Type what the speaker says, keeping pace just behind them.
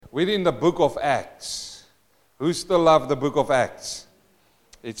We're in the book of Acts. Who still love the book of Acts?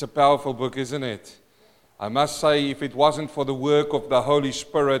 It's a powerful book, isn't it? I must say, if it wasn't for the work of the Holy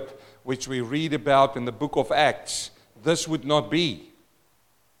Spirit, which we read about in the book of Acts, this would not be.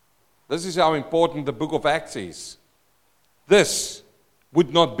 This is how important the book of Acts is. This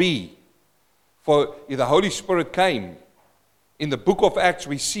would not be. For if the Holy Spirit came, in the book of Acts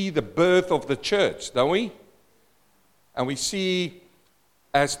we see the birth of the church, don't we? And we see,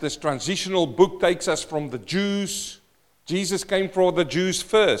 as this transitional book takes us from the Jews, Jesus came for the Jews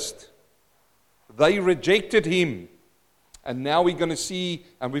first. They rejected him. And now we're going to see,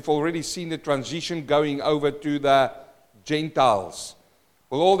 and we've already seen the transition going over to the Gentiles.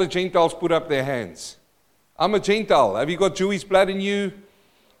 Will all the Gentiles put up their hands? I'm a Gentile. Have you got Jewish blood in you?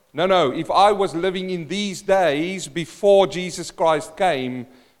 No. If I was living in these days before Jesus Christ came,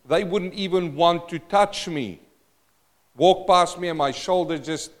 they wouldn't even want to touch me. Walk past me and my shoulder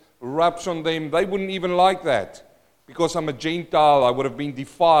just rubs on them. They wouldn't even like that. Because I'm a Gentile, I would have been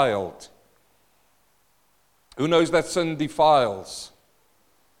defiled. Who knows that sin defiles?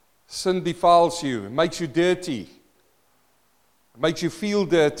 Sin defiles you. It makes you dirty. It makes you feel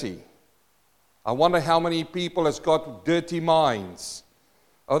dirty. I wonder how many people has got dirty minds.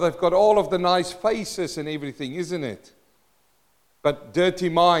 Oh, they've got all of the nice faces and everything, isn't it? But dirty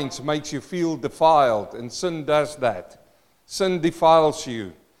minds makes you feel defiled, and sin does that. Sin defiles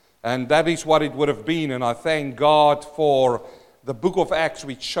you, and that is what it would have been, and I thank God for the book of Acts,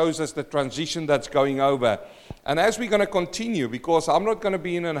 which shows us the transition that's going over. And as we're going to continue, because I'm not going to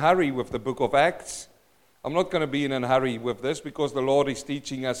be in a hurry with the book of Acts, I'm not going to be in a hurry with this, because the Lord is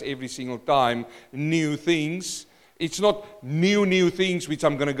teaching us every single time new things. It's not new things which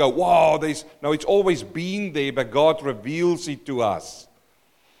I'm going to go, wow, no, it's always been there, but God reveals it to us.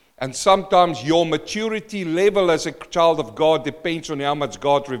 And sometimes your maturity level as a child of God depends on how much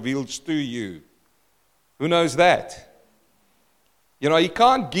God reveals to you. Who knows that? You know, He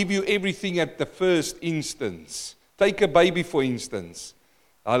can't give you everything at the first instance. Take a baby, for instance.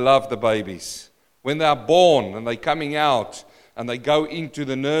 I love the babies. When they are born and they're coming out and they go into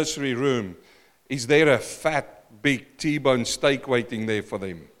the nursery room, is there a fat, big T-bone steak waiting there for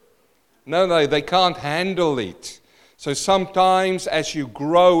them? No, they can't handle it. So sometimes as you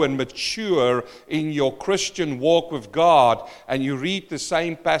grow and mature in your Christian walk with God and you read the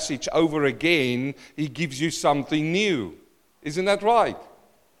same passage over again, He gives you something new. Isn't that right?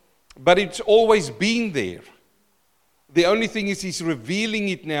 But it's always been there. The only thing is He's revealing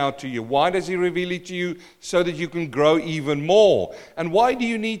it now to you. Why does He reveal it to you? So that you can grow even more. And why do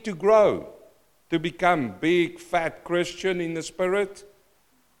you need to grow? To become big, fat Christian in the Spirit?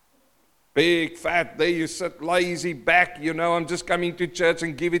 Big, fat, there you sit, lazy back, I'm just coming to church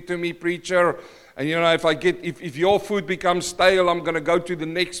and give it to me, preacher. And if your food becomes stale, I'm going to go to the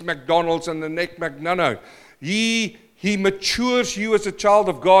next McDonald's and the next No. He matures you as a child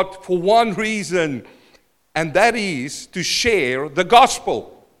of God for one reason, and that is to share the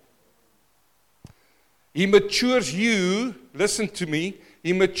gospel. He matures you, listen to me,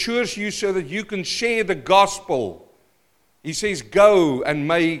 He matures you so that you can share the gospel. He says, go and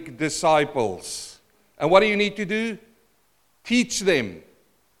make disciples. And what do you need to do? Teach them.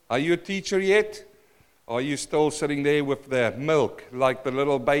 Are you a teacher yet? Or are you still sitting there with the milk like the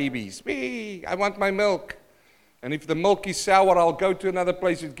little babies? Wee, I want my milk. And if the milk is sour, I'll go to another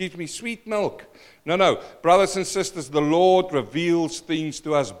place that gives me sweet milk. No. Brothers and sisters, the Lord reveals things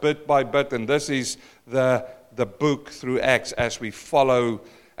to us bit by bit. And this is the book through Acts as we follow.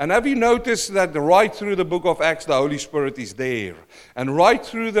 And have you noticed that right through the book of Acts, the Holy Spirit is there? And right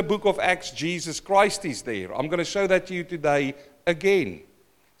through the book of Acts, Jesus Christ is there. I'm going to show that to you today again.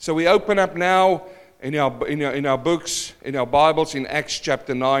 So we open up now in our books, in our Bibles, in Acts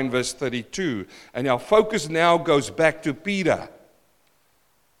chapter 9, verse 32. And our focus now goes back to Peter.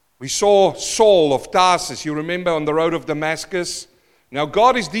 We saw Saul of Tarsus, you remember, on the road of Damascus. Now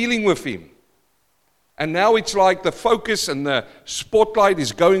God is dealing with him. And now it's like the focus and the spotlight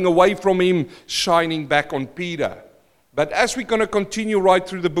is going away from him, shining back on Peter. But as we're going to continue right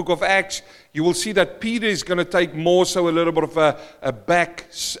through the book of Acts, you will see that Peter is going to take more so a little bit of a back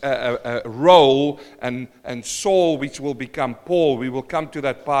role, and Saul, which will become Paul. We will come to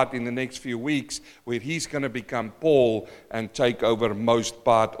that part in the next few weeks, where he's going to become Paul and take over most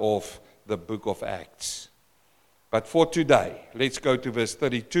part of the book of Acts. But for today, let's go to verse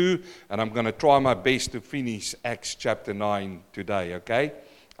 32, and I'm going to try my best to finish Acts chapter 9 today, okay?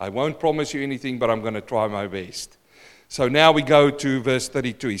 I won't promise you anything, but I'm going to try my best. So now we go to verse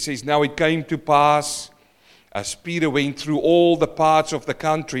 32. He says, now it came to pass, as Peter went through all the parts of the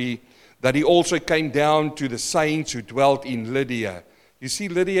country, that he also came down to the saints who dwelt in Lydia. You see,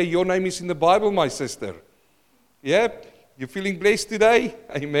 Lydia, your name is in the Bible, my sister. Yep. You feeling blessed today?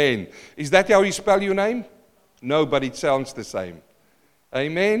 Amen. Is that how you spell your name? No, but it sounds the same.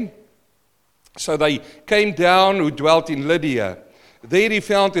 Amen. So they came down who dwelt in Lydia. There he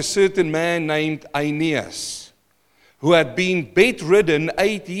found a certain man named Aeneas, who had been bedridden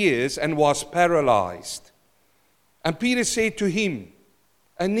 8 years and was paralyzed. And Peter said to him,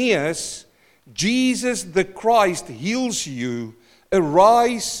 Aeneas, Jesus the Christ heals you.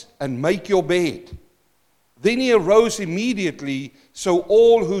 Arise and make your bed. Then he arose immediately, so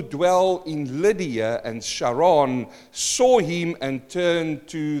all who dwell in Lydia and Sharon saw him and turned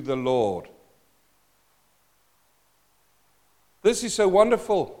to the Lord. This is so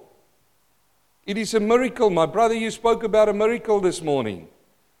wonderful. It is a miracle. My brother, you spoke about a miracle this morning.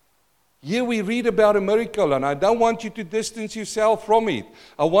 Here we read about a miracle, and I don't want you to distance yourself from it.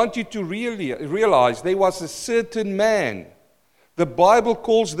 I want you to really realize there was a certain man. The Bible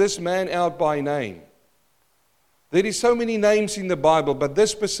calls this man out by name. There is so many names in the Bible, but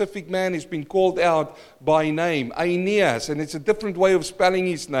this specific man has been called out by name, Aeneas, and it's a different way of spelling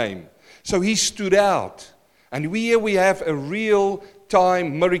his name. So he stood out. And here we have a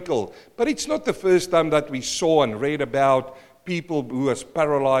real-time miracle. But it's not the first time that we saw and read about people who are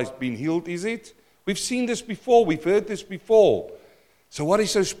paralyzed being healed, is it? We've seen this before. We've heard this before. So what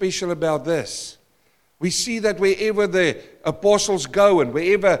is so special about this? We see that wherever the apostles go and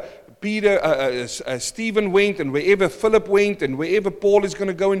wherever Stephen went and wherever Philip went and wherever Paul is going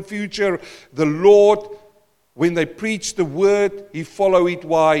to go in future, the Lord, when they preach the word, he follow it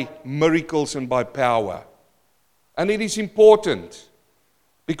by miracles and by power. And it is important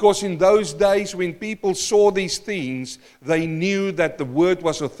because in those days when people saw these things, they knew that the word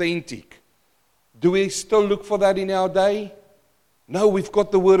was authentic. Do we still look for that in our day? No, we've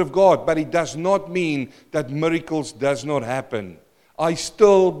got the word of God, but it does not mean that miracles does not happen. I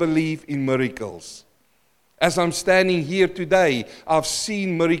still believe in miracles. As I'm standing here today, I've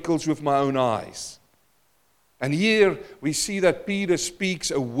seen miracles with my own eyes. And here we see that Peter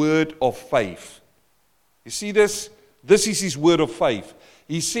speaks a word of faith. You see this? This is his word of faith.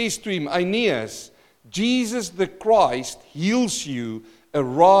 He says to him, Aeneas, Jesus the Christ heals you.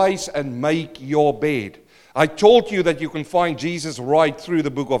 Arise and make your bed. I told you that you can find Jesus right through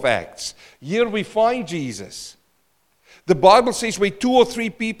the book of Acts. Here we find Jesus. The Bible says where 2 or 3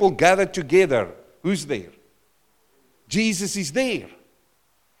 people gather together, who's there? Jesus is there.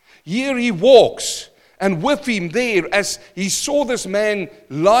 Here he walks. And with him there, as he saw this man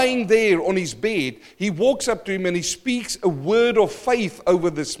lying there on his bed, he walks up to him and he speaks a word of faith over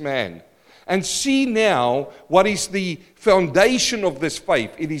this man. And see now what is the foundation of this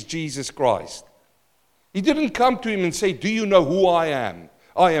faith. It is Jesus Christ. He didn't come to him and say, do you know who I am?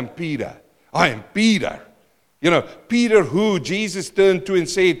 I am Peter. I am Peter. You know, Peter who Jesus turned to and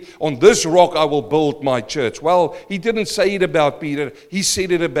said, on this rock I will build my church. Well, he didn't say it about Peter. He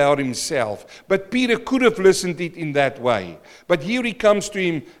said it about himself. But Peter could have listened it in that way. But here he comes to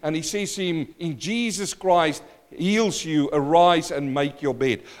him and he says to him, in Jesus Christ heals you, arise and make your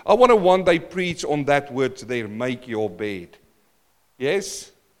bed. I want to one day preach on that word there, make your bed.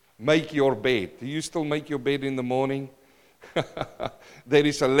 Yes? Make your bed. Do you still make your bed in the morning? There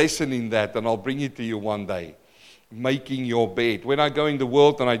is a lesson in that and I'll bring it to you one day. Making your bed. When I go in the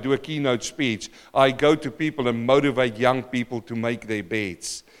world and I do a keynote speech, I go to people and motivate young people to make their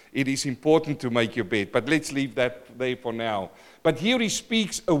beds. It is important to make your bed, but let's leave that there for now. But here he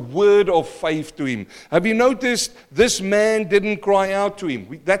speaks a word of faith to him. Have you noticed this man didn't cry out to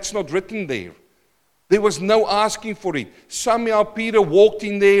him? That's not written there. There was no asking for it. Somehow Peter walked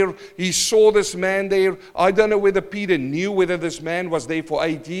in there. He saw this man there. I don't know whether Peter knew whether this man was there for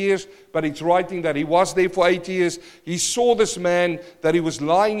 8 years, but it's writing that he was there for 8 years. He saw this man, that he was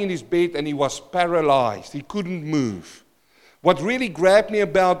lying in his bed and he was paralyzed. He couldn't move. What really grabbed me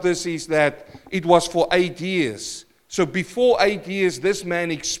about this is that it was for 8 years. So before 8 years, this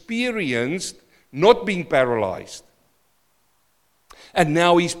man experienced not being paralyzed. And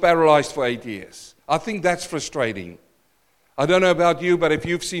now he's paralyzed for 8 years. I think that's frustrating. I don't know about you, but if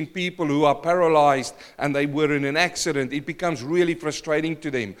you've seen people who are paralyzed and they were in an accident, it becomes really frustrating to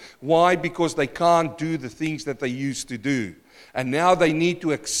them. Why? Because they can't do the things that they used to do. And now they need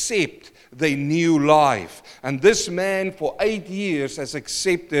to accept their new life. And this man for 8 years has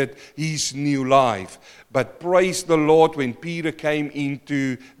accepted his new life. But praise the Lord, when Peter came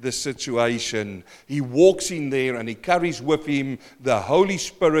into the situation, he walks in there and he carries with him the Holy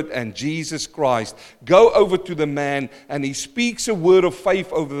Spirit and Jesus Christ. Go over to the man and he speaks a word of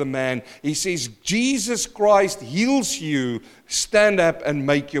faith over the man. He says, Jesus Christ heals you. Stand up and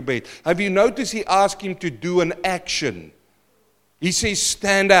make your bed. Have you noticed he asked him to do an action? He says,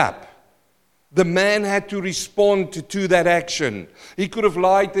 stand up. The man had to respond to that action. He could have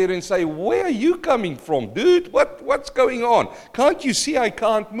lied there and say, where are you coming from, dude? What's going on? Can't you see I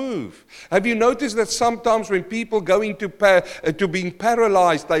can't move? Have you noticed that sometimes when people go into to being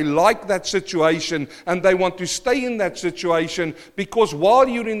paralyzed, they like that situation and they want to stay in that situation because while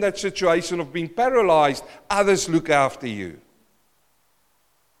you're in that situation of being paralyzed, others look after you.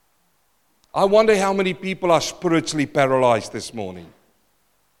 I wonder how many people are spiritually paralyzed this morning.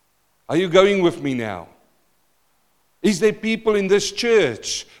 Are you going with me now? Is there people in this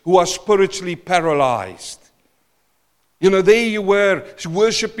church who are spiritually paralyzed? You know, there you were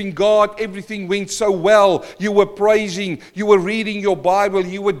worshiping God. Everything went so well. You were praising. You were reading your Bible.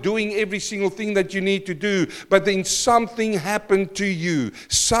 You were doing every single thing that you need to do. But then something happened to you.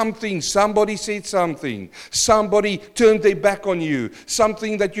 Somebody said something. Somebody turned their back on you.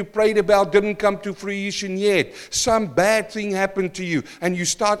 Something that you prayed about didn't come to fruition yet. Some bad thing happened to you. And you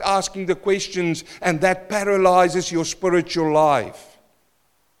start asking the questions, and that paralyzes your spiritual life.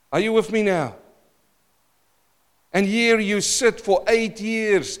 Are you with me now? And here you sit for 8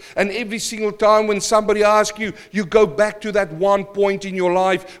 years, and every single time when somebody asks you, you go back to that one point in your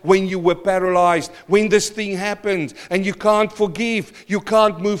life when you were paralyzed, when this thing happened, and you can't forgive, you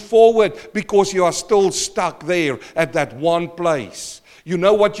can't move forward because you are still stuck there at that one place. You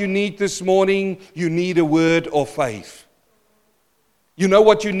know what you need this morning? You need a word of faith. You know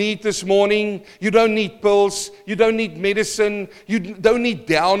what you need this morning? You don't need pills, you don't need medicine, you don't need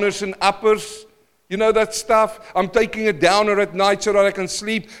downers and uppers. You know that stuff? I'm taking a downer at night so that I can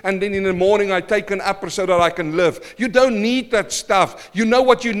sleep, and then in the morning I take an upper so that I can live. You don't need that stuff. You know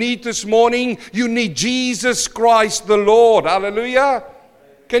what you need this morning? You need Jesus Christ the Lord. Hallelujah.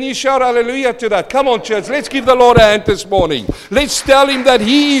 Can you shout hallelujah to that? Come on, church. Let's give the Lord a hand this morning. Let's tell Him that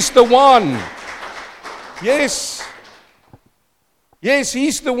He is the one. Yes. Yes,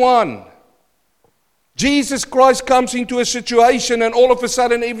 He's the one. Jesus Christ comes into a situation and all of a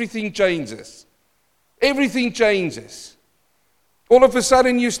sudden everything changes. Everything changes. All of a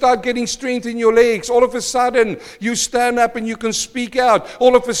sudden you start getting strength in your legs. All of a sudden you stand up and you can speak out.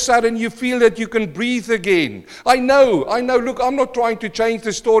 All of a sudden you feel that you can breathe again. I know. Look, I'm not trying to change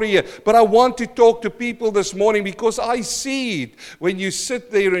the story here, but I want to talk to people this morning because I see it when you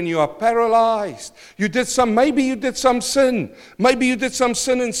sit there and you are paralyzed. Maybe you did some sin. Maybe you did some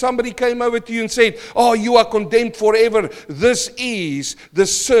sin and somebody came over to you and said, oh, you are condemned forever. This is the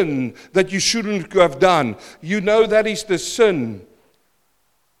sin that you shouldn't have done. You know that is the sin.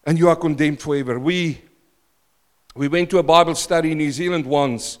 And you are condemned forever. We went to a Bible study in New Zealand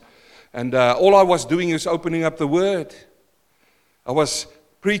once, and all I was doing is opening up the Word. I was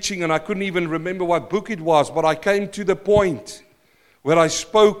preaching, and I couldn't even remember what book it was, but I came to the point where I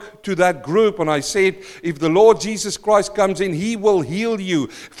spoke to that group, and I said, if the Lord Jesus Christ comes in, He will heal you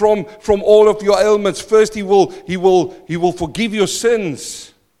from all of your ailments. First, He will forgive your sins.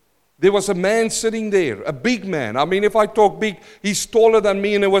 There was a man sitting there, a big man. I mean, if I talk big, he's taller than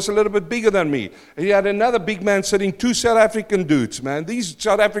me and he was a little bit bigger than me. And he had another big man sitting, two South African dudes, man. These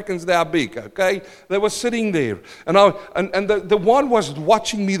South Africans, they are big, okay? They were sitting there. And the one was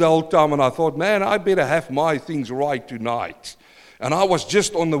watching me the whole time, and I thought, man, I better have my things right tonight. And I was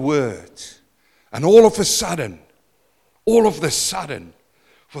just on the Word. And all of a sudden,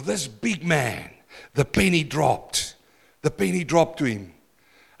 for this big man, the penny dropped. The penny dropped to him.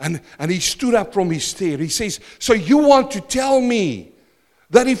 And he stood up from his chair. He says, so you want to tell me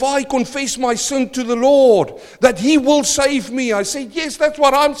that if I confess my sin to the Lord, that He will save me? I said, yes, that's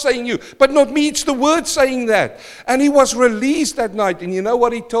what I'm saying you. But not me, it's the Word saying that. And he was released that night. And you know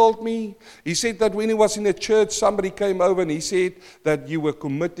what he told me? He said that when he was in the church, somebody came over and he said that you were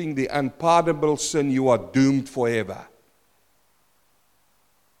committing the unpardonable sin. You are doomed forever.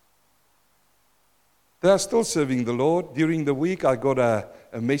 They are still serving the Lord. During the week, I got a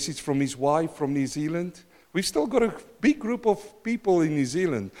message from his wife from New Zealand. We've still got a big group of people in New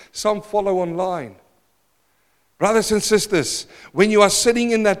Zealand. Some follow online. Brothers and sisters, when you are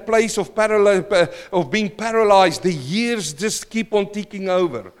sitting in that place of being paralyzed, the years just keep on ticking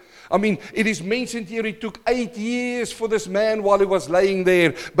over. I mean, it is mentioned here it took 8 years for this man while he was laying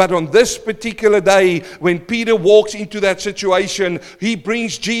there. But on this particular day, when Peter walks into that situation, he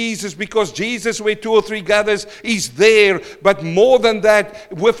brings Jesus, because Jesus, where 2 or 3 gathers, is there. But more than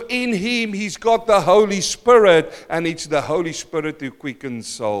that, within him, he's got the Holy Spirit. And it's the Holy Spirit who quickens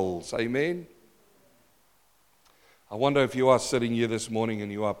souls. Amen? I wonder if you are sitting here this morning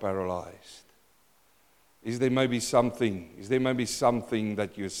and you are paralyzed. Is there maybe something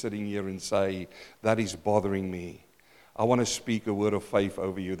that you're sitting here and say, that is bothering me? I want to speak a word of faith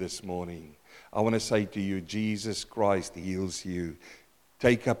over you this morning. I want to say to you, Jesus Christ heals you.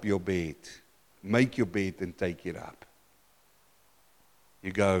 Take up your bed. Make your bed and take it up.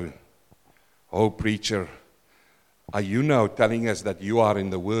 You go, oh preacher, are you now telling us that you are in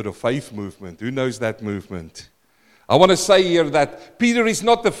the Word of Faith movement? Who knows that movement? I want to say here that Peter is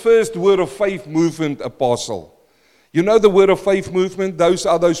not the first Word of Faith movement apostle. You know the Word of Faith movement? Those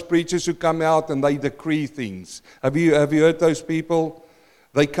are those preachers who come out and they decree things. Have you heard those people?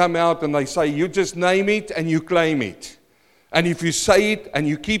 They come out and they say, you just name it and you claim it. And if you say it and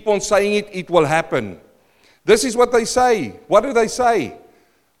you keep on saying it, it will happen. This is what they say. What do they say?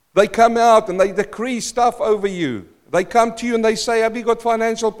 They come out and they decree stuff over you. They come to you and they say, have you got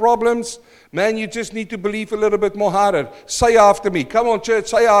financial problems? Man, you just need to believe a little bit more harder. Say after me. Come on, church,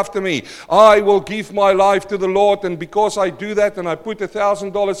 say after me. I will give my life to the Lord, and because I do that and I put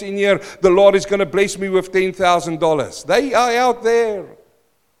 $1,000 in here, the Lord is going to bless me with $10,000. They are out there.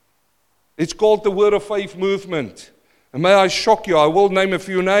 It's called the Word of Faith movement. And may I shock you, I will name a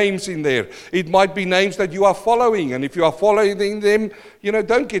few names in there. It might be names that you are following. And if you are following them,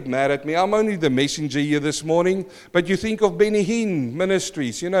 don't get mad at me. I'm only the messenger here this morning. But you think of Benny Hinn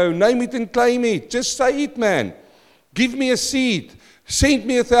Ministries, name it and claim it. Just say it, man. Give me a seed. Send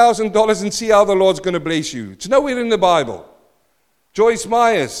me $1,000 and see how the Lord's going to bless you. It's nowhere in the Bible. Joyce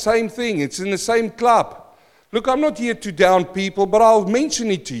Myers, same thing. It's in the same club. Look, I'm not here to down people, but I'll mention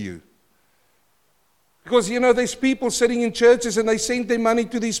it to you. Because, there's people sitting in churches and they send their money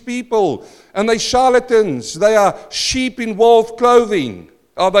to these people. And they're charlatans. They are sheep in wolf clothing.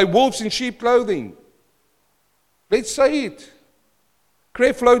 Are they wolves in sheep clothing? Let's say it.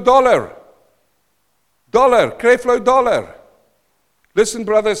 Creflo Dollar. Creflo Dollar. Listen,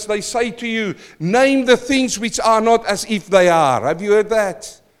 brothers, they say to you, name the things which are not as if they are. Have you heard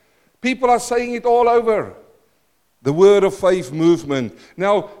that? People are saying it all over. The Word of Faith movement.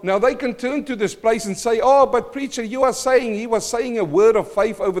 Now they can turn to this place and say, oh, but preacher, he was saying a word of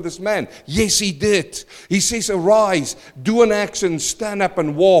faith over this man. Yes, he did. He says, arise, do an action, stand up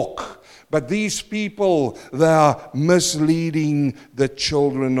and walk. But these people, they are misleading the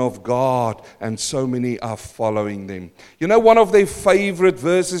children of God, and so many are following them. One of their favorite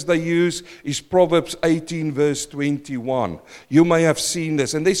verses they use is Proverbs 18, verse 21. You may have seen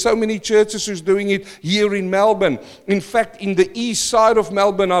this, and there's so many churches who's doing it here in Melbourne. In fact, in the east side of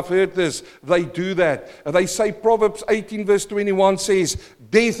Melbourne, I've heard this, they do that. They say Proverbs 18, verse 21 says,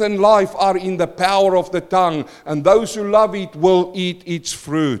 death and life are in the power of the tongue, and those who love it will eat its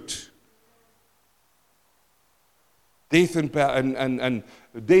fruit. Death and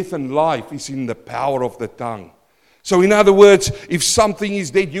life is in the power of the tongue. So in other words, if something is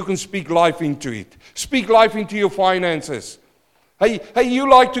dead, you can speak life into it. Speak life into your finances. Hey, you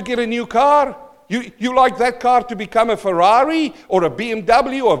like to get a new car? You like that car to become a Ferrari or a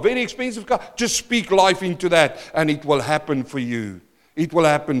BMW or a very expensive car? Just speak life into that and it will happen for you. It will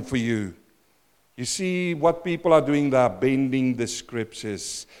happen for you. You see what people are doing? They are bending the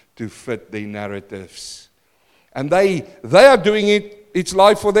scriptures to fit their narratives. And they are doing it, it's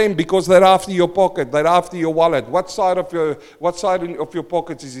life for them because they're after your pocket, they're after your wallet. What side of your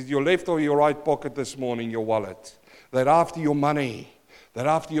pockets is it? Your left or your right pocket this morning, your wallet? They're after your money. They're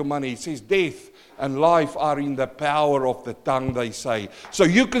after your money. It says death and life are in the power of the tongue, they say. So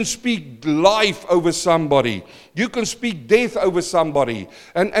you can speak life over somebody. You can speak death over somebody.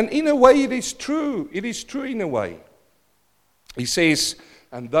 And in a way it is true. It is true in a way. He says,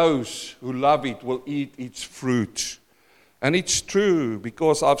 and those who love it will eat its fruit. And it's true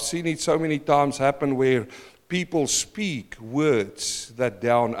because I've seen it so many times happen where people speak words that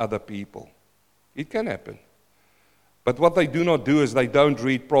down other people. It can happen. But what they do not do is they don't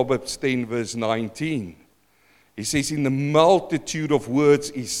read Proverbs 10 verse 19. He says, in the multitude of words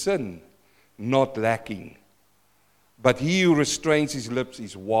is sin, not lacking. But he who restrains his lips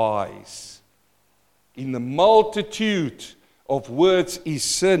is wise. In the multitude of words is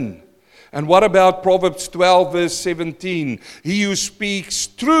sin. And what about Proverbs 12 verse 17? He who speaks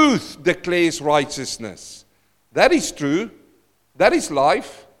truth declares righteousness. That is true. That is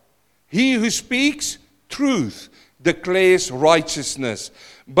life. He who speaks truth declares righteousness.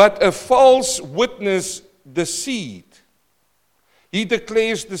 But a false witness deceit. He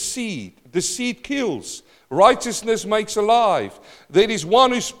declares deceit. Deceit kills. Righteousness makes alive. There is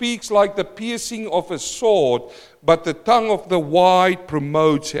one who speaks like the piercing of a sword, but the tongue of the wise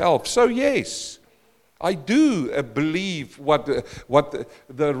promotes health. So yes, I do believe what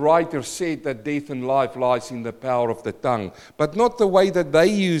the writer said, that death and life lies in the power of the tongue, but not the way that they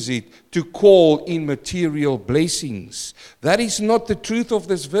use it to call in material blessings. That is not the truth of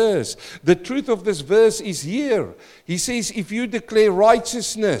this verse. The truth of this verse is here. He says, if you declare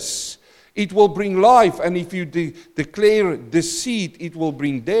righteousness, It will bring life, and if you declare deceit, it will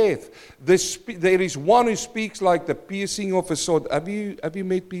bring death. There is one who speaks like the piercing of a sword. Have you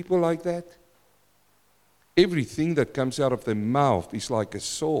met people like that? Everything that comes out of their mouth is like a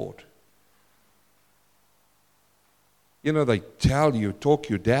sword. You know, they tell you, talk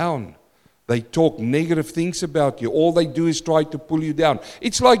you down. They talk negative things about you. All they do is try to pull you down.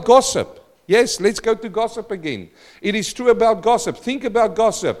 It's like gossip. Yes, let's go to gossip again. It is true about gossip. Think about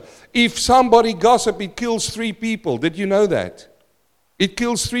gossip. If somebody gossip, it kills 3 people. Did you know that? It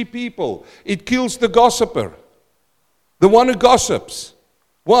kills 3 people. It kills the gossiper, the one who gossips.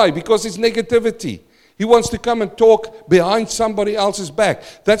 Why? Because it's negativity. He wants to come and talk behind somebody else's back.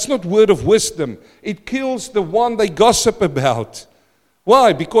 That's not word of wisdom. It kills the one they gossip about.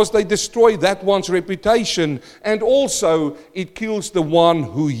 Why? Because they destroy that one's reputation, and also it kills the one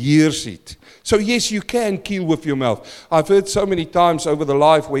who hears it. So yes, you can kill with your mouth. I've heard so many times over the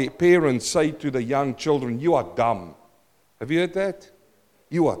life where parents say to the young children, "You are dumb." Have you heard that?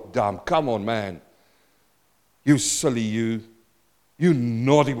 "You are dumb. Come on, man. You silly you. You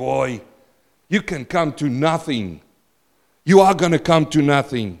naughty boy. You can come to nothing. You are going to come to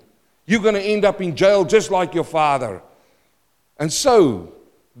nothing. You're going to end up in jail just like your father." And so,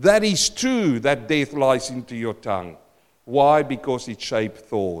 that is true that death lies into your tongue. Why? Because it shapes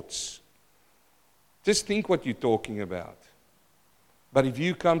thoughts. Just think what you're talking about. But if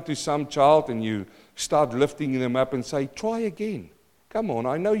you come to some child and you start lifting them up and say, "Try again. Come on,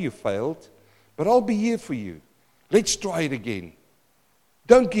 I know you failed, but I'll be here for you. Let's try it again.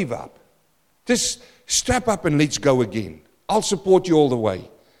 Don't give up. Just strap up and let's go again. I'll support you all the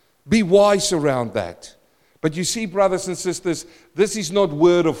way." Be wise around that. But you see, brothers and sisters, this is not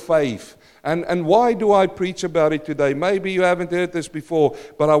word of faith. And why do I preach about it today? Maybe you haven't heard this before,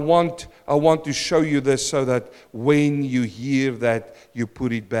 but I want to show you this so that when you hear that, you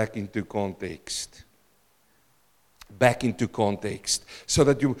put it back into context. Back into context. So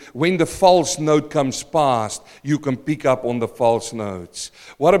that when the false note comes past, you can pick up on the false notes.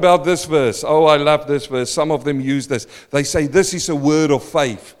 What about this verse? Oh, I love this verse. Some of them use this. They say this is a word of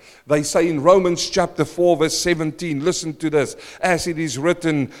faith. They say in Romans chapter 4 verse 17, listen to this. "As it is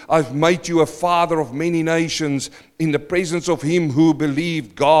written, I've made you a father of many nations in the presence of him who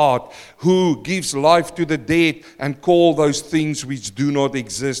believed God, who gives life to the dead and call those things which do not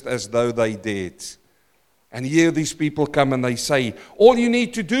exist as though they did." And here these people come and they say, all you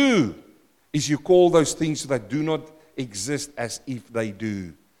need to do is you call those things that do not exist as if they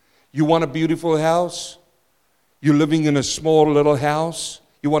do. You want a beautiful house? You're living in a small little house?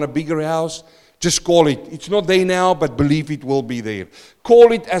 You want a bigger house? Just call it. It's not there now, but believe it will be there.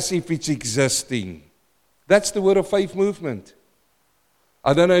 Call it as if it's existing. That's the word of faith movement.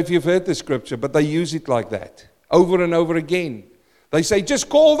 I don't know if you've heard the scripture, but they use it like that over and over again. They say, just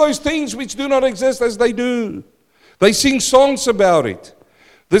call those things which do not exist as they do. They sing songs about it.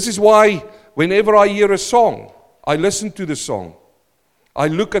 This is why whenever I hear a song, I listen to the song. I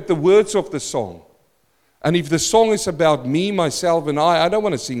look at the words of the song. And if the song is about me, myself, and I don't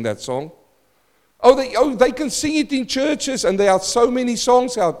want to sing that song. They can sing it in churches, and there are so many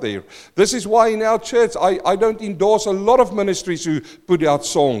songs out there. This is why in our church, I don't endorse a lot of ministries who put out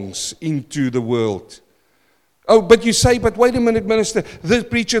songs into the world. Oh, but you say, but wait a minute, minister, this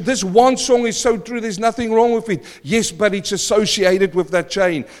preacher, this one song is so true, there's nothing wrong with it. Yes, but it's associated with that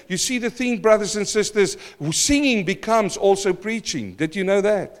chain. You see the thing, brothers and sisters, singing becomes also preaching. Did you know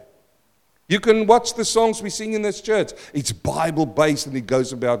that? You can watch the songs we sing in this church. It's Bible-based and it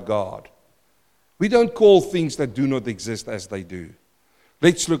goes about God. We don't call things that do not exist as they do.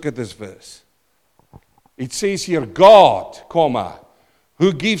 Let's look at this verse. It says here, God,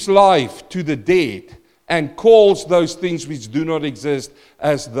 who gives life to the dead and calls those things which do not exist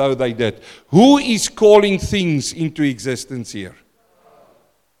as though they did. Who is calling things into existence here?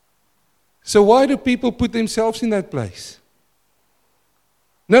 So why do people put themselves in that place?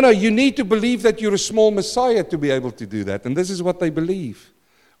 No, you need to believe that you're a small Messiah to be able to do that. And this is what they believe.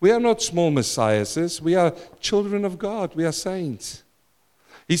 We are not small Messiahs. We are children of God. We are saints.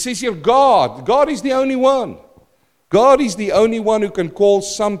 He says here, God is the only one. God is the only one who can call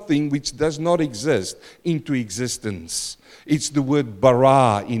something which does not exist into existence. It's the word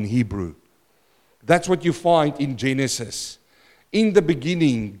bara in Hebrew. That's what you find in Genesis. In the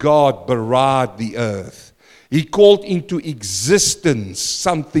beginning, God baraed the earth. He called into existence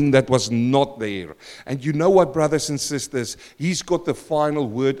something that was not there. And you know what, brothers and sisters? He's got the final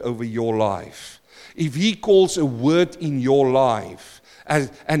word over your life. If He calls a word in your life,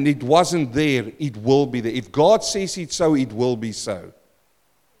 and it wasn't there, it will be there. If God says it's so, it will be so.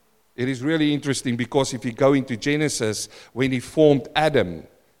 It is really interesting because if you go into Genesis, when He formed Adam,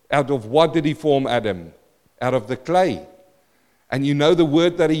 Out of what did he form Adam? Out of the clay. And you know the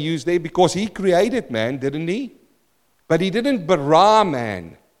word that he used there? Because he created man, didn't he? But he didn't bara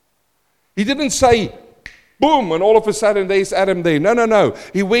man. He didn't say, boom, and all of a sudden there's Adam there. No.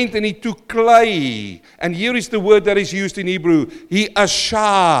 He went and he took clay. And here is the word that is used in Hebrew. He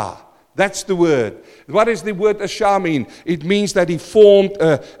ashah. That's the word. What does the word ashah mean? It means that he formed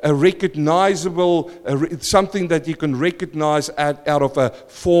a recognizable, something that you can recognize out of a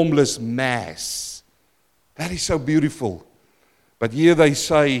formless mass. That is so beautiful. But here they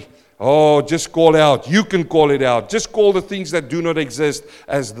say, oh, just call out. You can call it out. Just call the things that do not exist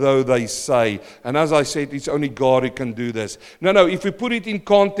as though they say. And as I said, it's only God who can do this. No, if we put it in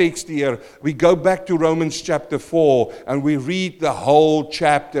context here, we go back to Romans chapter 4 and we read the whole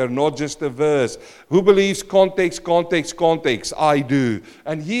chapter, not just a verse. Who believes context? I do.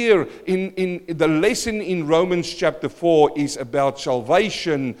 And here in the lesson in Romans chapter 4 is about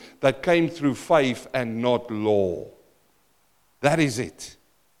salvation that came through faith and not law. That is it.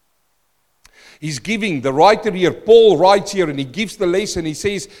 He's giving, the writer here, Paul writes here, and he gives the lesson. He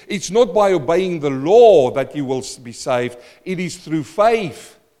says, it's not by obeying the law that you will be saved. It is through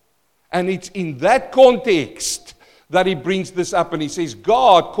faith. And it's in that context that he brings this up. And he says,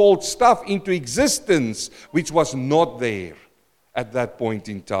 God called stuff into existence which was not there at that point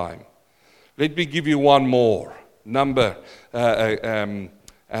in time. Let me give you one more. Mark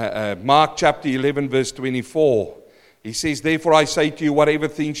chapter 11, verse 24. He says, therefore I say to you, whatever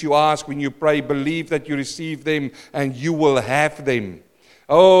things you ask when you pray, believe that you receive them and you will have them.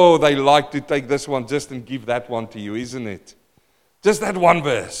 Oh, they like to take this one just and give that one to you, isn't it? Just that one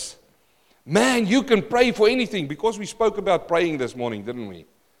verse. Man, you can pray for anything, because we spoke about praying this morning, didn't we?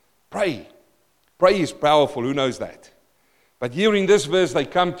 Pray. Pray is powerful, who knows that? But here in this verse, they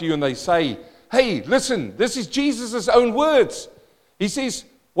come to you and they say, hey, listen, this is Jesus' own words. He says,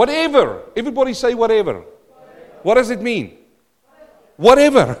 whatever. Everybody say whatever. What does it mean?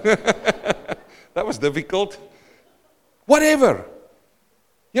 Whatever. That was difficult. Whatever.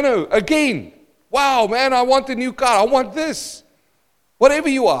 You know, again, wow, man, I want a new car. I want this. Whatever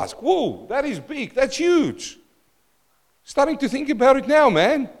you ask. Whoa, that is big. That's huge. Starting to think about it now,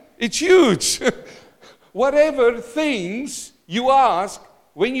 man. It's huge. Whatever things you ask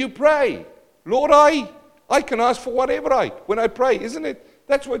when you pray. Lord, I can ask for whatever when I pray, isn't it?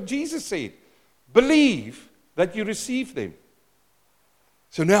 That's what Jesus said. Believe that you receive them.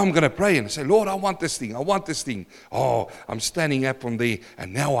 So now I'm going to pray and say, Lord, I want this thing. I want this thing. Oh, I'm standing up from there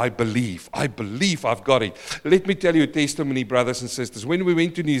and now I believe. I believe I've got it. Let me tell you a testimony, brothers and sisters. When we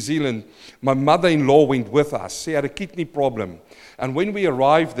went to New Zealand, my mother-in-law went with us. She had a kidney problem. And when we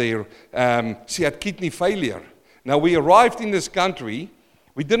arrived there, she had kidney failure. Now, we arrived in this country.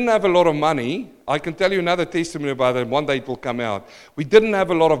 We didn't have a lot of money. I can tell you another testimony about it. One day it will come out. We didn't have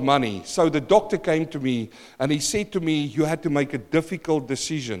a lot of money. So the doctor came to me and he said to me, you had to make a difficult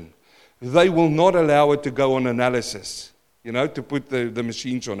decision. They will not allow her to go on analysis, to put the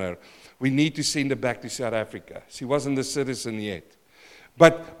machines on her. We need to send her back to South Africa. She wasn't a citizen yet.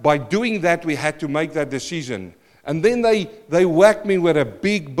 But by doing that, we had to make that decision. And then they whacked me with a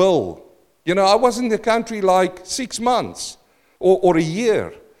big bill. I was in the country like 6 months. Or a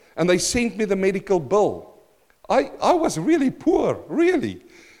year, and they sent me the medical bill. I was really poor, really.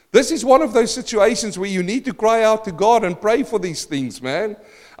 This is one of those situations where you need to cry out to God and pray for these things, man.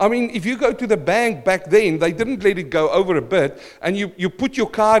 I mean, if you go to the bank back then, they didn't let it go over a bit, and you put your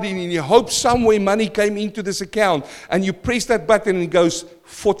card in and you hope somewhere money came into this account, and you press that button and it goes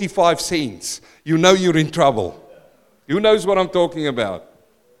 45 cents. You know you're in trouble. Who knows what I'm talking about?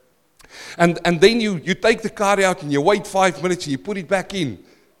 And then you take the card out and you wait 5 minutes and you put it back in.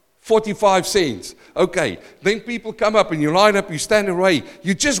 45 cents. Okay. Then people come up and you line up, you stand away.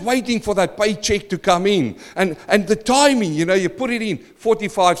 You're just waiting for that paycheck to come in. And the timing, you put it in,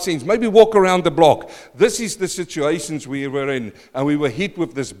 45 cents. Maybe walk around the block. This is the situations we were in, and we were hit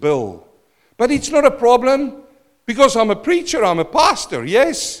with this bill. But it's not a problem, because I'm a preacher, I'm a pastor.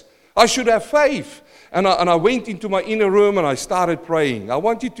 Yes, I should have faith. And I went into my inner room and I started praying. I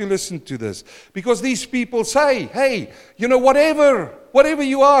want you to listen to this. Because these people say, hey, whatever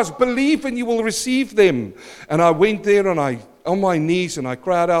you ask, believe and you will receive them. And I went there and on my knees and I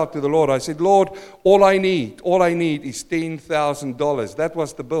cried out to the Lord. I said, Lord, all I need is $10,000. That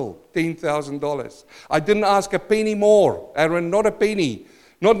was the bill, $10,000. I didn't ask a penny more, Aaron, not a penny.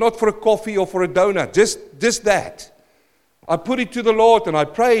 Not for a coffee or for a donut, just that. I put it to the Lord and I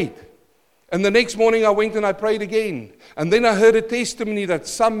prayed. And the next morning I went and I prayed again. And then I heard a testimony that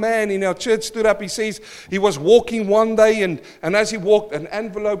some man in our church stood up. He says he was walking one day and as he walked,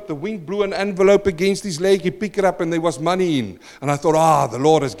 the wind blew an envelope against his leg. He picked it up and there was money in. And I thought, the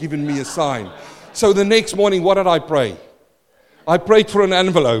Lord has given me a sign. So the next morning, what did I pray? I prayed for an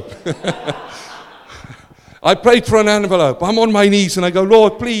envelope. I prayed for an envelope. I'm on my knees and I go,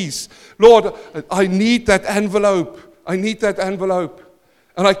 Lord, please. Lord, I need that envelope. I need that envelope.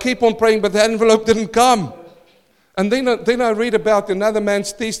 And I keep on praying, but the envelope didn't come. And then I read about another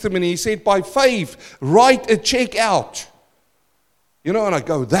man's testimony. He said, by faith, write a check out. And I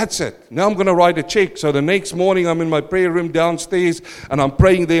go, that's it. Now I'm going to write a check. So the next morning I'm in my prayer room downstairs and I'm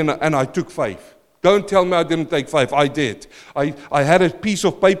praying there and I took faith. Don't tell me I didn't take faith. I did. I had a piece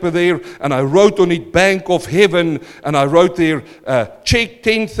of paper there and I wrote on it, Bank of Heaven, and I wrote there, check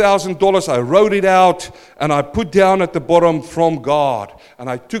 $10,000. I wrote it out and I put down at the bottom, from God. And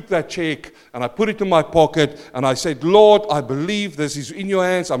I took that check and I put it in my pocket and I said, Lord, I believe this is in your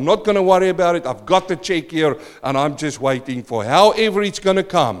hands. I'm not going to worry about it. I've got the check here and I'm just waiting for however it's going to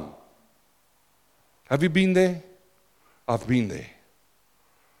come. Have you been there? I've been there.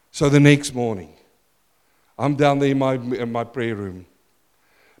 So the next morning, I'm down there in my prayer room.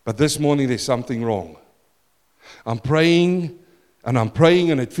 But this morning there's something wrong. I'm praying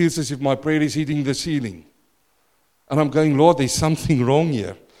and it feels as if my prayer is hitting the ceiling. And I'm going, Lord, there's something wrong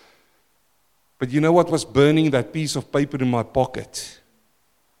here. But you know what was burning? That piece of paper in my pocket.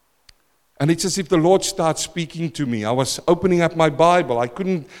 And it's as if the Lord starts speaking to me. I was opening up my Bible.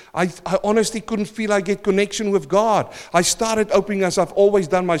 I honestly couldn't feel I get connection with God. I started opening as I've always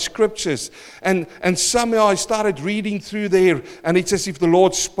done my scriptures. And somehow I started reading through there. And it's as if the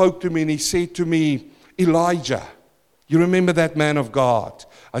Lord spoke to me and He said to me, Elijah, you remember that man of God?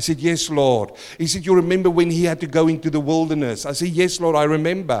 I said, yes, Lord. He said, you remember when he had to go into the wilderness? I said, yes, Lord, I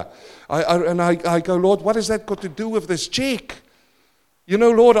remember. I go, Lord, what has that got to do with this check?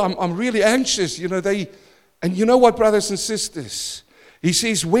 Lord, I'm really anxious. And you know what, brothers and sisters? He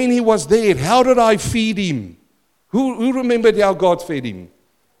says, when he was there, how did I feed him? Who remembered how God fed him?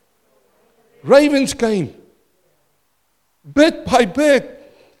 Ravens came. Bit by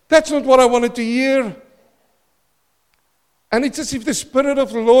bit. That's not what I wanted to hear. And it's as if the Spirit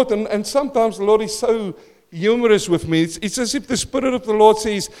of the Lord, and sometimes the Lord is so humorous with me. It's as if the Spirit of the Lord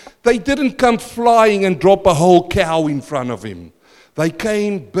says, they didn't come flying and drop a whole cow in front of him. They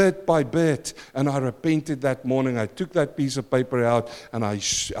came bit by bit, and I repented that morning. I took that piece of paper out, and I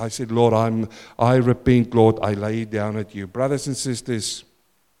said, Lord, I repent, Lord. I lay it down at you. Brothers and sisters,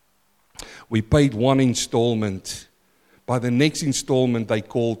 we paid one installment. By the next installment, they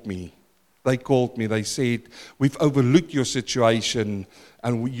called me. They said, we've overlooked your situation,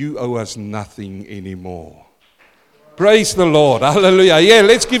 and you owe us nothing anymore. Praise the Lord. Hallelujah. Yeah,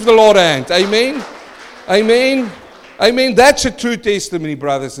 let's give the Lord a hand. Amen. Amen. Amen. That's a true testimony,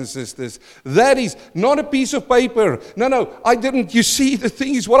 brothers and sisters. That is not a piece of paper. No, I didn't. You see, the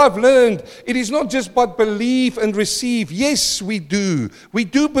thing is, what I've learned, it is not just but believe and receive. Yes, we do. We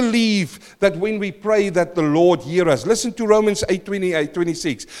do believe that when we pray that the Lord hear us. Listen to Romans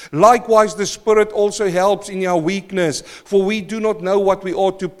 8:26. Likewise, the Spirit also helps in our weakness, for we do not know what we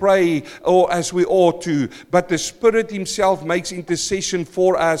ought to pray or as we ought to. But the Spirit Himself makes intercession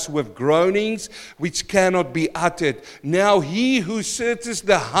for us with groanings which cannot be uttered. Now He who searches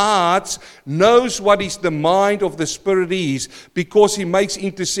the hearts knows what is the mind of the Spirit is, because He makes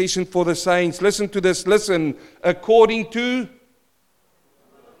intercession for the saints. Listen to this. Listen. According to...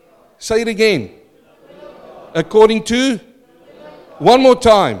 Say it again. According to... One more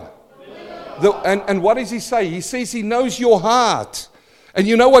time. And what does He say? He says He knows your heart. And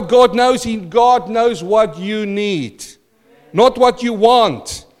you know what God knows? God knows what you need. Not what you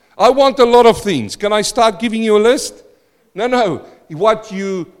want. I want a lot of things. Can I start giving you a list? No. What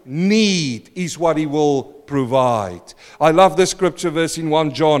you need is what He will provide. I love this scripture verse in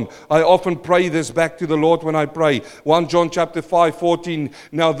 1 John. I often pray this back to the Lord when I pray. 1 John chapter 5:14.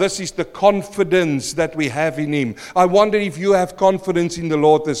 Now this is the confidence that we have in Him. I wonder if you have confidence in the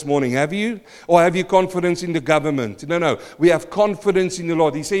Lord this morning. Have you? Or have you confidence in the government? No. We have confidence in the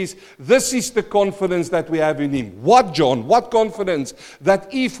Lord. He says, this is the confidence that we have in Him. What, John? What confidence? That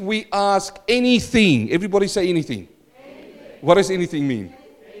if we ask anything, everybody say anything. What does anything mean?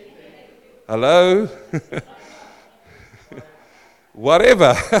 Hello?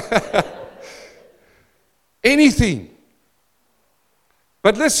 Whatever. Anything.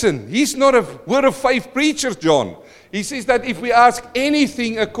 But listen, he's not a word of faith preacher, John. He says that if we ask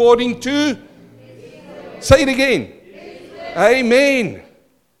anything according to... Say it again. Amen.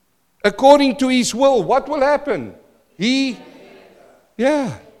 According to His will, what will happen? He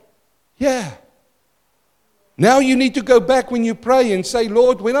Yeah. Now you need to go back when you pray and say,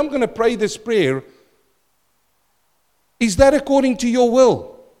 Lord, when I'm going to pray this prayer, is that according to your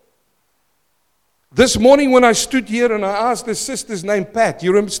will? This morning when I stood here and I asked the sister's name, Pat.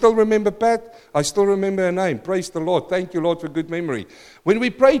 You still remember Pat? I still remember her name. Praise the Lord. Thank you, Lord, for good memory. When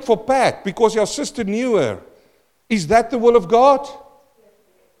we prayed for Pat, because your sister knew her, is that the will of God?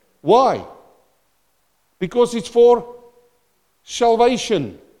 Why? Because it's for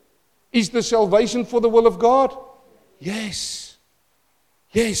salvation. Is the salvation for the will of God? Yes.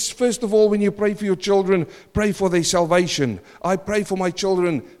 Yes, first of all, when you pray for your children, pray for their salvation. I pray for my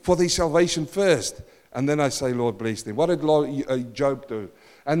children for their salvation first. And then I say, Lord, bless them. What did Job do?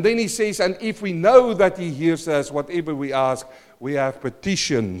 And then he says, and if we know that he hears us, whatever we ask, we have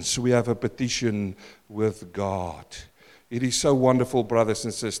petitions. We have a petition with God. It is so wonderful, brothers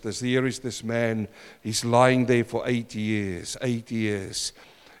and sisters. Here is this man. He's lying there for 8 years. 8 years.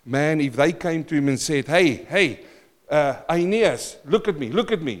 Man, if they came to him and said, hey, Aeneas, look at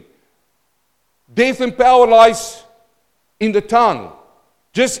me. Death and power lies in the tongue.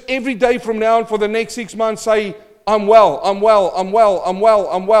 Just every day from now on for the next 6 months say, I'm well.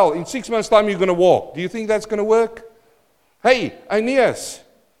 In 6 months' time you're going to walk. Do you think that's going to work? Hey, Aeneas,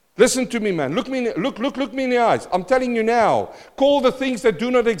 listen to me, man. Look me in the eyes. I'm telling you now. Call the things that do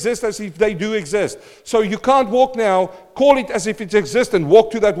not exist as if they do exist. So you can't walk now. Call it as if it exists and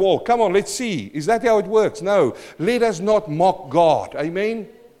walk to that wall. Come on, let's see. Is that how it works? No. Let us not mock God. Amen?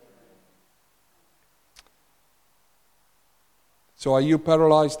 So are you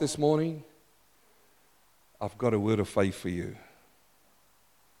paralyzed this morning? I've got a word of faith for you.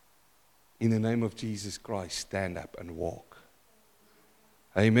 In the name of Jesus Christ, stand up and walk.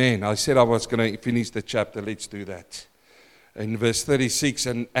 Amen. I said I was going to finish the chapter. Let's do that. In verse 36,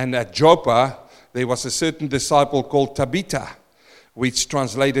 and at Joppa, there was a certain disciple called Tabitha, which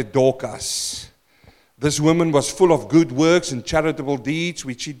translated Dorcas. This woman was full of good works and charitable deeds,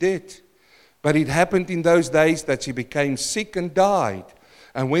 which she did. But it happened in those days that she became sick and died.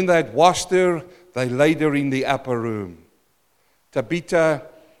 And when they had washed her, they laid her in the upper room. Tabitha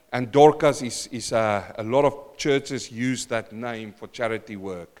and Dorcas is a lot of churches use that name for charity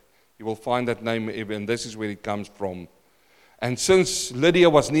work. You will find that name, and this is where it comes from. And since Lydia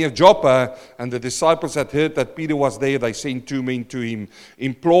was near Joppa, and the disciples had heard that Peter was there, they sent 2 men to him,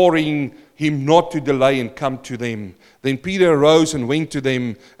 imploring him not to delay and come to them. Then Peter arose and went to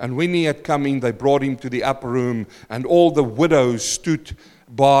them, and when he had come in, they brought him to the upper room, and all the widows stood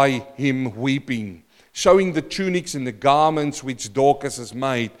by him weeping, showing the tunics and the garments which Dorcas has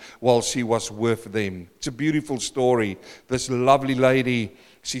made while she was with them. It's a beautiful story. This lovely lady,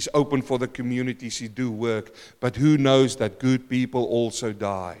 she's open for the community, she do work, but who knows that good people also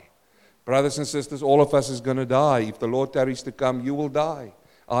die. Brothers and sisters, all of us is going to die. If the Lord tarries to come, you will die.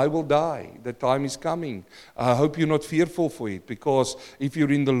 I will die. The time is coming. I hope you're not fearful for it, because if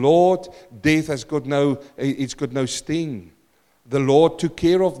you're in the Lord, death has got no sting. The Lord took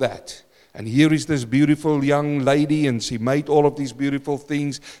care of that. And here is this beautiful young lady, and she made all of these beautiful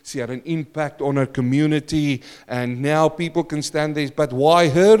things. She had an impact on her community, and now people can stand there. But why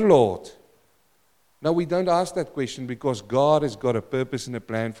her, Lord? No, we don't ask that question, because God has got a purpose and a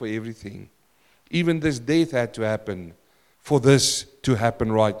plan for everything. Even this death had to happen for this to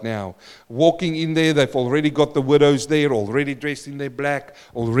happen right now. Walking in there, they've already got the widows there, already dressed in their black,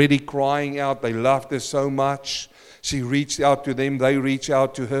 already crying out. They loved her so much. She reached out to them, they reach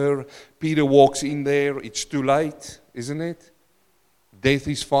out to her. Peter walks in there. It's too late, isn't it? Death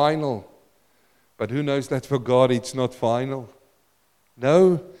is final. But who knows that for God it's not final?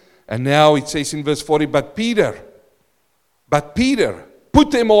 No. And now it says in verse 40, But Peter put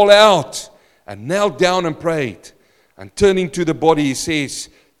them all out and knelt down and prayed. And turning to the body, he says,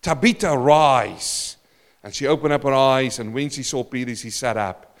 Tabitha, rise. And she opened up her eyes, and when she saw Peter, she sat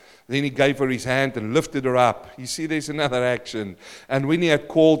up. Then he gave her his hand and lifted her up. You see, there's another action. And when he had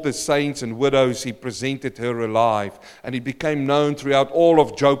called the saints and widows, he presented her alive. And it became known throughout all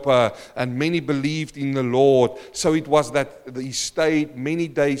of Joppa, and many believed in the Lord. So it was that he stayed many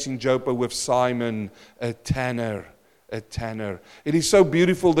days in Joppa with Simon, a tanner. It is so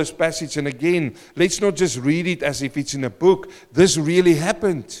beautiful, this passage. And again, let's not just read it as if it's in a book. This really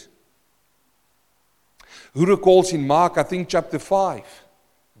happened. Who recalls in Mark, I think chapter 5,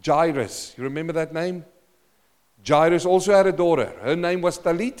 Jairus. You remember that name? Jairus also had a daughter. Her name was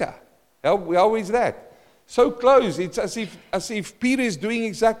Talitha. How is that? So close. It's as if Peter is doing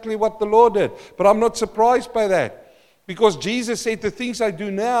exactly what the Lord did. But I'm not surprised by that. Because Jesus said, the things I do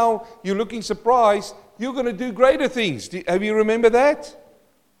now, you're looking surprised, you're going to do greater things. Have you remember that?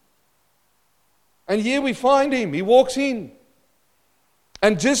 And here we find him. He walks in.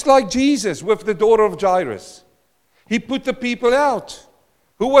 And just like Jesus with the daughter of Jairus, he put the people out.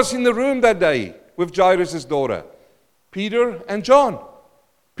 Who was in the room that day with Jairus' daughter? Peter and John.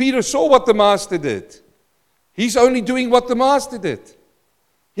 Peter saw what the master did. He's only doing what the master did.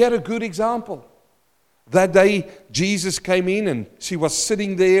 He had a good example. That day, Jesus came in and she was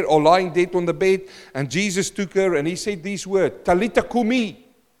sitting there or lying dead on the bed, and Jesus took her and he said these words, Talita kumi.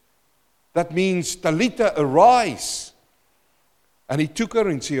 That means, Talita, arise. And he took her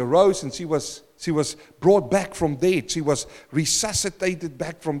and she arose, and she was brought back from dead. She was resuscitated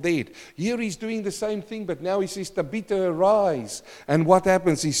back from dead. Here he's doing the same thing, but now he says, Tabitha, arise. And what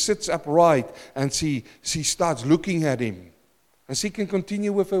happens? He sits upright and she starts looking at him. And she can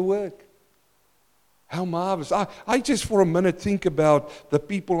continue with her work. How marvelous. I just for a minute think about the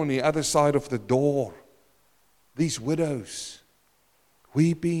people on the other side of the door. These widows,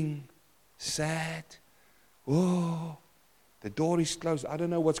 weeping, sad. Oh, the door is closed. I don't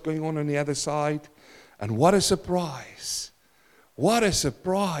know what's going on the other side. And what a surprise. What a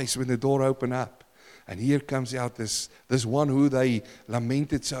surprise when the door opened up. And here comes out this one who they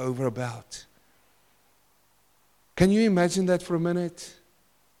lamented so over about. Can you imagine that for a minute?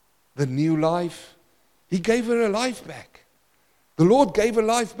 The new life. He gave her a life back. The Lord gave her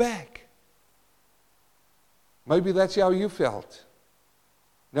life back. Maybe that's how you felt.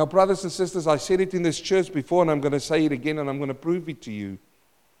 Now, brothers and sisters, I said it in this church before, and I'm going to say it again, and I'm going to prove it to you,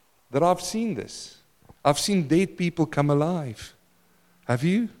 that I've seen this. I've seen dead people come alive. Have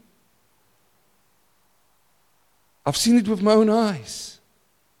you? I've seen it with my own eyes.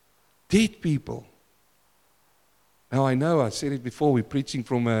 Dead people. Now, I know, I said it before, we're preaching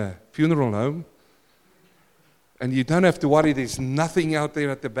from a funeral home. And you don't have to worry, there's nothing out there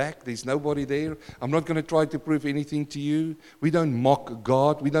at the back. There's nobody there. I'm not going to try to prove anything to you. We don't mock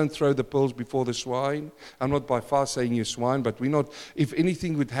God. We don't throw the pearls before the swine. I'm not by far saying you're swine, but we're not. If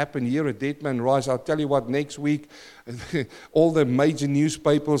anything would happen here, a dead man rise, I'll tell you what, next week, all the major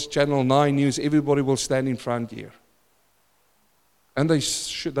newspapers, Channel 9 News, everybody will stand in front here. And they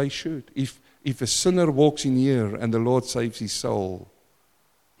should. If a sinner walks in here and the Lord saves his soul,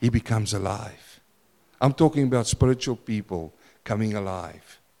 he becomes alive. I'm talking about spiritual people coming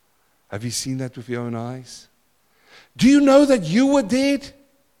alive. Have you seen that with your own eyes? Do you know that you were dead?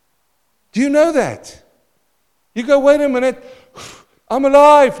 Do you know that? You go, wait a minute, I'm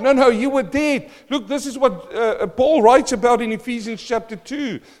alive. No, you were dead. Look, this is what Paul writes about in Ephesians chapter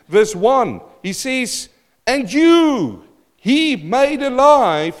 2, verse 1. He says, and you, he made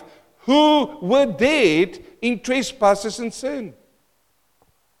alive who were dead in trespasses and sin.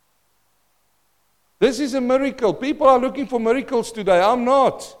 This is a miracle. People are looking for miracles today. I'm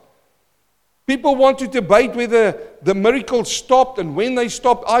not. People want to debate whether the miracles stopped and when they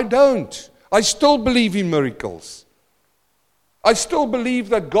stopped. I don't. I still believe in miracles. I still believe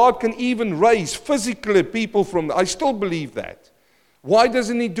that God can even raise physically people from. I still believe that. Why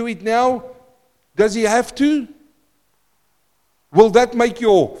doesn't He do it now? Does He have to? Will that make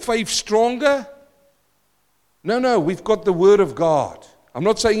your faith stronger? No. We've got the Word of God. I'm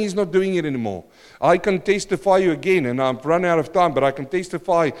not saying He's not doing it anymore. I can testify you again, and I've run out of time, but I can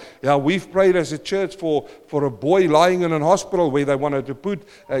testify how we've prayed as a church for a boy lying in a hospital where they wanted to put,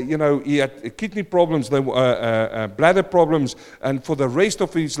 he had kidney problems, bladder problems, and for the rest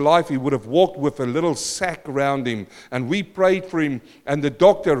of his life he would have walked with a little sack around him. And we prayed for him, and the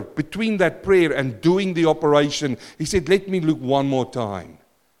doctor, between that prayer and doing the operation, he said, let me look one more time.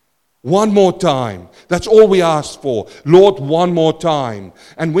 One more time. That's all we asked for. Lord, one more time.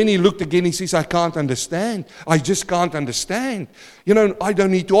 And when he looked again, he says, I can't understand. I just can't understand. I don't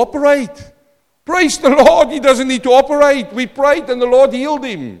need to operate. Praise the Lord. He doesn't need to operate. We prayed and the Lord healed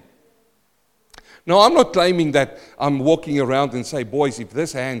him. Now, I'm not claiming that I'm walking around and say, boys, if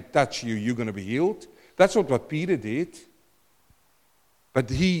this hand touch you, you're going to be healed. That's not what Peter did.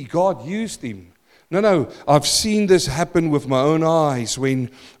 But God used him. No, I've seen this happen with my own eyes when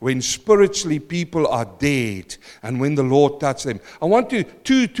spiritually people are dead and when the Lord touched them. I want to,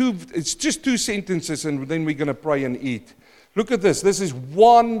 it's just 2 sentences and then we're going to pray and eat. Look at this. This is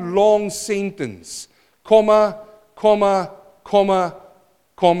one long sentence. Comma, comma, comma,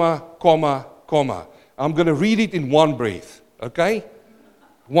 comma, comma, comma. I'm going to read it in one breath, okay?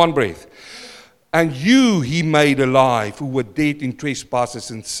 One breath. And you he made alive who were dead in trespasses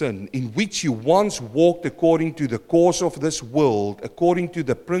and sin, in which you once walked according to the course of this world, according to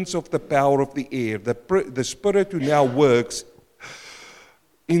the prince of the power of the air, the spirit who now works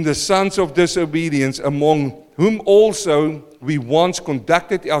in the sons of disobedience, among whom also we once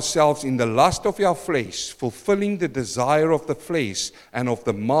conducted ourselves in the lust of our flesh, fulfilling the desire of the flesh and of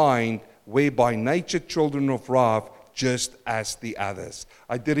the mind, where by nature children of wrath, just as the others.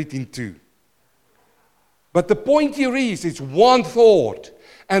 I did it in 2. But the point here is, it's one thought.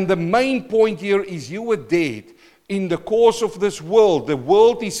 And the main point here is you were dead in the course of this world. The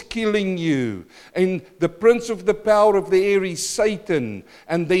world is killing you. And the prince of the power of the air is Satan.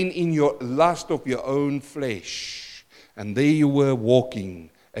 And then in your lust of your own flesh. And there you were walking,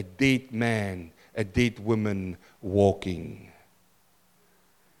 a dead man, a dead woman walking.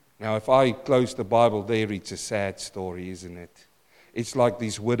 Now, if I close the Bible there, it's a sad story, isn't it? It's like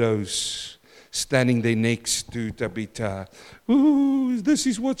these widows standing there next to Tabitha. Ooh, this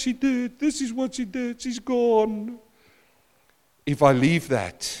is what she did. This is what she did. She's gone. If I leave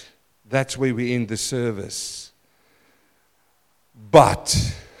that, that's where we end the service.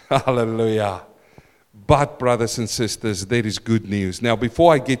 But, hallelujah. But, brothers and sisters, there is good news. Now,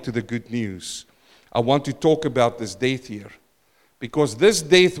 before I get to the good news, I want to talk about this death here. Because this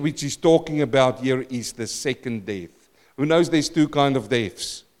death which he's talking about here is the second death. Who knows there's 2 kinds of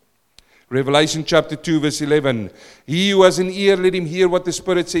deaths? Revelation chapter 2 verse 11. He who has an ear, let him hear what the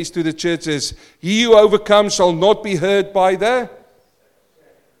Spirit says to the churches. He who overcomes shall not be hurt by the...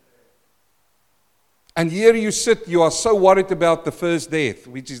 And here you sit, you are so worried about the first death,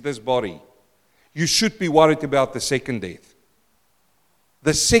 which is this body. You should be worried about the second death.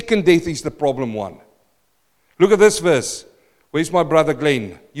 The second death is the problem one. Look at this verse. Where's my brother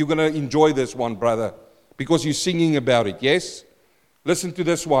Glenn? You're going to enjoy this one, brother, because you're singing about it, yes? Listen to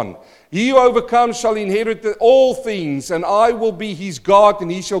this one. He who overcomes shall inherit all things, and I will be his God, and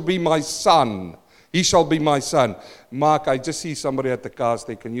he shall be my son. He shall be my son. Mark, I just see somebody at the cars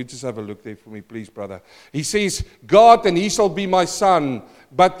there. Can you just have a look there for me, please, brother? He says, God, and he shall be my son.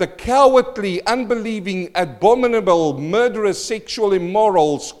 But the cowardly, unbelieving, abominable, murderers, sexual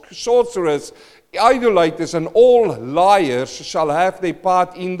immorals, sorcerers, idolaters, and all liars shall have their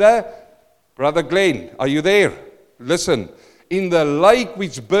part in the... Brother Glenn, are you there? Listen. In the lake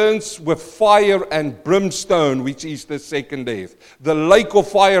which burns with fire and brimstone, which is the second death. The lake of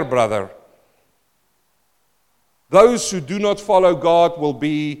fire, brother. Those who do not follow God will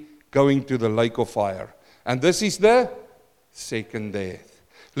be going to the lake of fire. And this is the second death.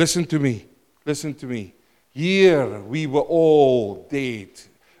 Listen to me. Listen to me. Here we were all dead.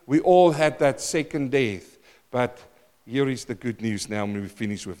 We all had that second death. But here is the good news now when we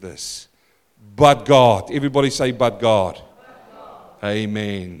finish with this. But God. Everybody say, but God. But God.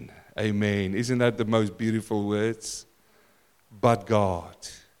 Amen. Amen. Isn't that the most beautiful words? But God.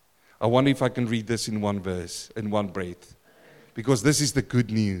 I wonder if I can read this in one verse, in one breath. Because this is the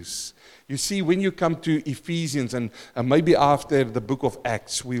good news. You see, when you come to Ephesians, and maybe after the book of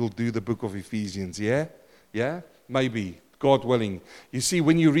Acts, we'll do the book of Ephesians, yeah? Yeah? Maybe, God willing. You see,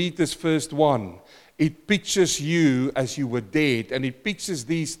 when you read this first one, it pictures you as you were dead, and it pictures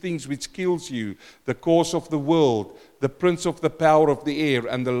these things which kills you, the course of the world, the prince of the power of the air,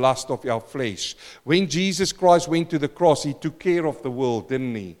 and the lust of our flesh. When Jesus Christ went to the cross, he took care of the world,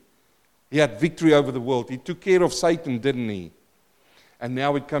 didn't he? He had victory over the world. He took care of Satan, didn't he? And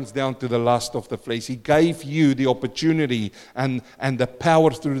now it comes down to the lust of the flesh. He gave you the opportunity and the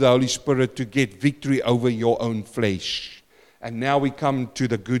power through the Holy Spirit to get victory over your own flesh. And now we come to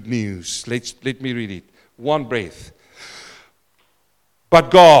the good news. Let me read it. One breath.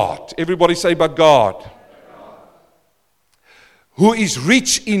 But God. Everybody say, but God. Who is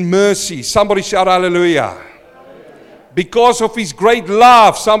rich in mercy. Somebody shout hallelujah. Because of his great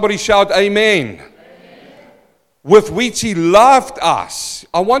love. Somebody shout amen. Amen. With which he loved us.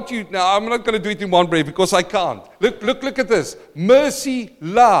 I want you, now I'm not going to do it in one breath because I can't. Look at this. Mercy,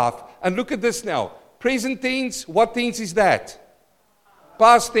 love. And look at this now. Present tense, what tense is that?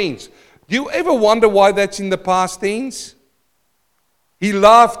 Past tense. Do you ever wonder why that's in the past tense? He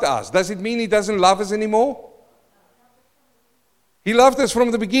loved us. Does it mean he doesn't love us anymore? He loved us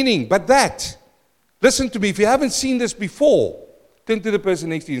from the beginning. But that... Listen to me, if you haven't seen this before, turn to the person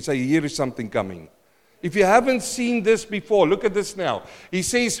next to you and say, here is something coming. If you haven't seen this before, look at this now. He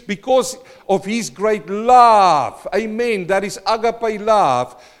says, because of his great love, amen, that is agape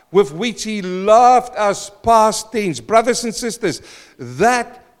love, with which he loved us, past tense. Brothers and sisters,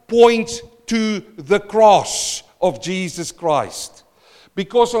 that points to the cross of Jesus Christ.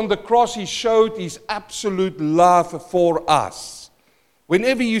 Because on the cross he showed his absolute love for us.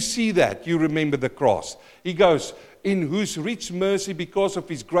 Whenever you see that, you remember the cross. He goes, in whose rich mercy, because of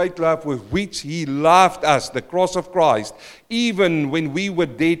his great love with which he loved us, the cross of Christ, even when we were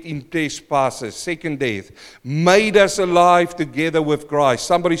dead in trespasses, second death, made us alive together with Christ.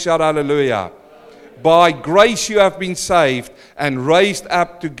 Somebody shout hallelujah. by grace you have been saved, and raised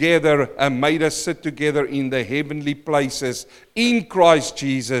up together and made us sit together in the heavenly places in Christ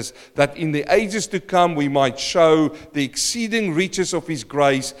Jesus, that in the ages to come we might show the exceeding riches of his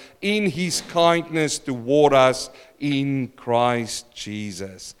grace in his kindness toward us in Christ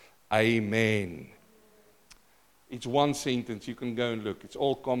Jesus. Amen. It's one sentence. You can go and look. It's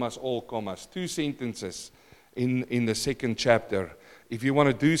all commas, all commas. 2 sentences in the second chapter. If you want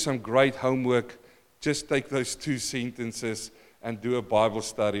to do some great homework, just take those 2 sentences and do a Bible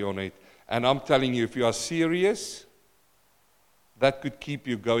study on it. And I'm telling you, if you are serious, that could keep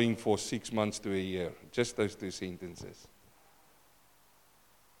you going for 6 months to a year. Just those 2 sentences.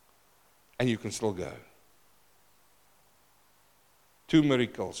 And you can still go. 2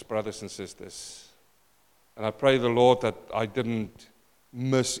 miracles, brothers and sisters. And I pray the Lord that I didn't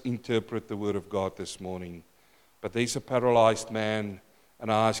misinterpret the Word of God this morning. But there's a paralyzed man,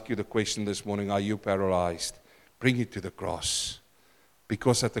 and I ask you the question this morning, are you paralyzed? Bring it to the cross.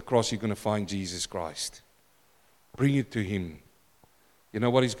 Because at the cross you're going to find Jesus Christ. Bring it to him. You know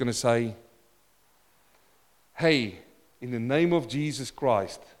what he's going to say? Hey, in the name of Jesus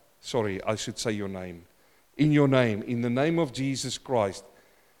Christ, sorry, I should say your name. In your name, in the name of Jesus Christ,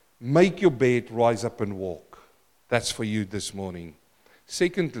 make your bed, rise up and walk. That's for you this morning.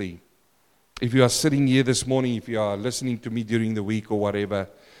 Secondly, if you are sitting here this morning, if you are listening to me during the week or whatever,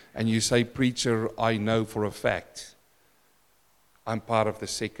 and you say, preacher, I know for a fact I'm part of the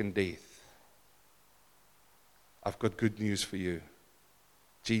second death. I've got good news for you.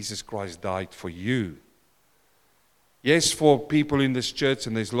 Jesus Christ died for you. Yes, for people in this church,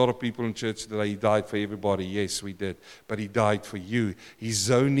 and there's a lot of people in church today, he died for everybody. Yes, we did. But he died for you. He's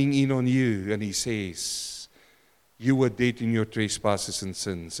zoning in on you, and he says, you were dead in your trespasses and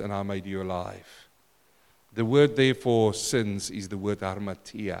sins, and I made you alive. The word there for sins is the word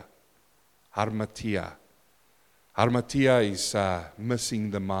harmatia. Harmatia. Harmatia is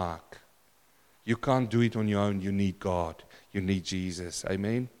missing the mark. You can't do it on your own. You need God. You need Jesus.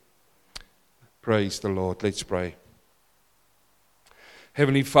 Amen? Praise the Lord. Let's pray.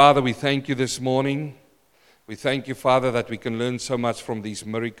 Heavenly Father, we thank you this morning. We thank you, Father, that we can learn so much from these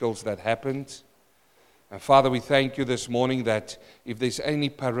miracles that happened. And Father, we thank you this morning that if there's any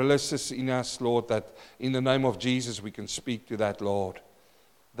paralysis in us, Lord, that in the name of Jesus we can speak to that, Lord.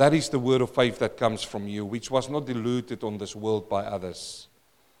 That is the word of faith that comes from you, which was not diluted on this world by others.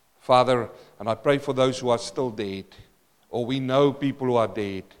 Father, and I pray for those who are still dead, or we know people who are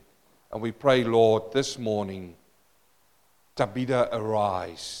dead, and we pray, Lord, this morning, Tabitha,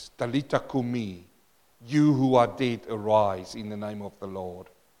 arise. Talita kumi. You who are dead, arise in the name of the Lord.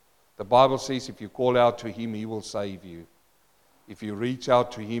 The Bible says if you call out to him, he will save you. If you reach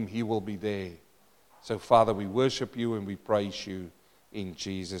out to him, he will be there. So, Father, we worship you and we praise you in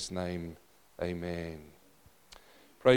Jesus' name. Amen.